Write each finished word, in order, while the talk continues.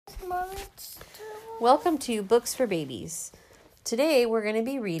Welcome to Books for Babies. Today we're going to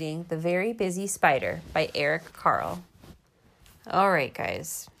be reading The Very Busy Spider by Eric Carle. All right,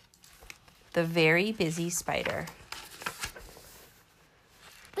 guys. The Very Busy Spider.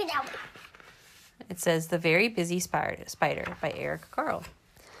 It says The Very Busy Spider by Eric Carle.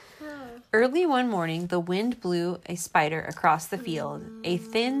 Early one morning, the wind blew a spider across the field. A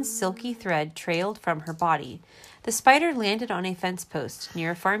thin, silky thread trailed from her body. The spider landed on a fence post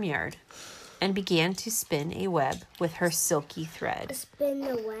near a farmyard and began to spin a web with her silky thread. Spin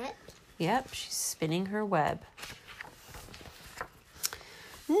the web? Yep, she's spinning her web.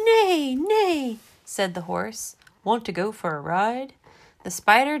 "Nay, nay," said the horse. "Want to go for a ride?" The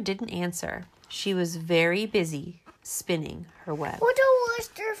spider didn't answer. She was very busy spinning her web. What a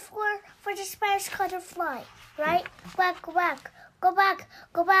oyster for the spider's cut to fly, right? Back, go back, go back,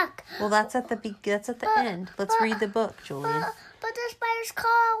 go back. Well, that's at the end. Let's read the book, Julian. But the spider's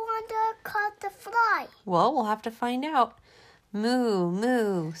caught the fly. Well, we'll have to find out. "Moo,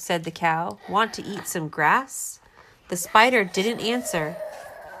 moo," said the cow. "Want to eat some grass?" The spider didn't answer.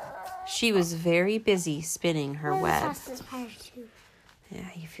 She was very busy spinning her web. Yeah,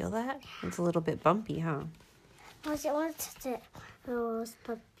 you feel that? It's a little bit bumpy, huh? What's it? Oh, it's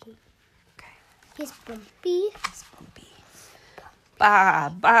bumpy. Okay. It's bumpy. It's bumpy. "Bah,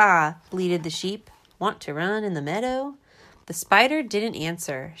 bah," bleated the sheep. "Want to run in the meadow?" The spider didn't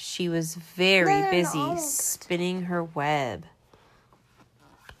answer. She was very busy spinning her web.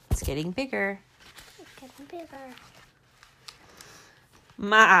 It's getting bigger. It's getting bigger.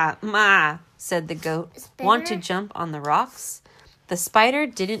 "Ma, ma," said the goat. "Want to jump on the rocks?" The spider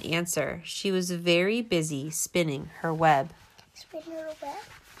didn't answer. She was very busy spinning her web. Spinning her web.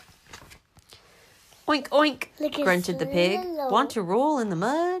 "Oink, oink," grunted the pig. "Want to roll in the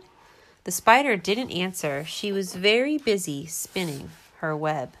mud?" The spider didn't answer. She was very busy spinning her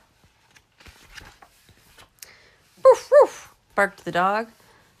web. "Woof, woof," barked the dog.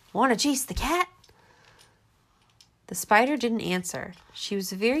 "Want to chase the cat?" The spider didn't answer. She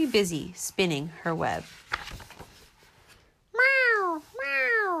was very busy spinning her web. Meow,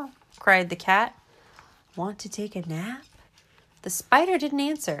 meow, cried the cat. "Want to take a nap?" The spider didn't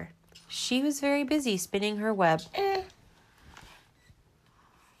answer. She was very busy spinning her web.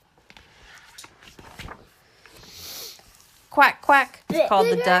 "Quack, quack," called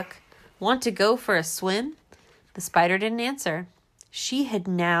the duck. "Want to go for a swim?" The spider didn't answer. She had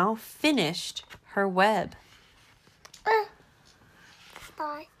now finished her web.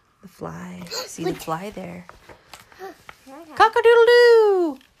 Fly. The fly. See the fly there.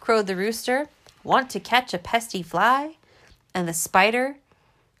 "Cock-a-doodle-doo," crowed the rooster. "Want to catch a pesky fly?" And the spider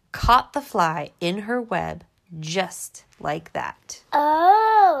caught the fly in her web just like that.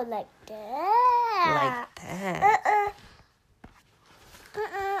 Oh, like that. Like that.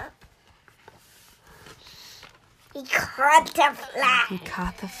 He caught the fly. He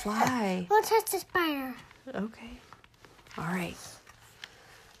caught the fly. We'll touch the spider. Okay. All right.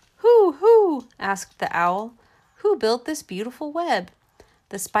 Who, asked the owl. "Who built this beautiful web?"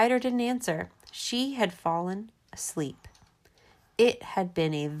 The spider didn't answer. She had fallen asleep. It had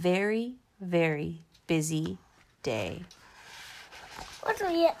been a very, very busy day. What's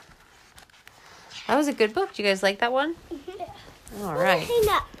it? That was a good book. Do you guys like that one? All right. Hang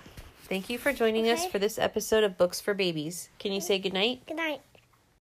up. Thank you for joining us for this episode of Books for Babies. Can you say goodnight? Good night.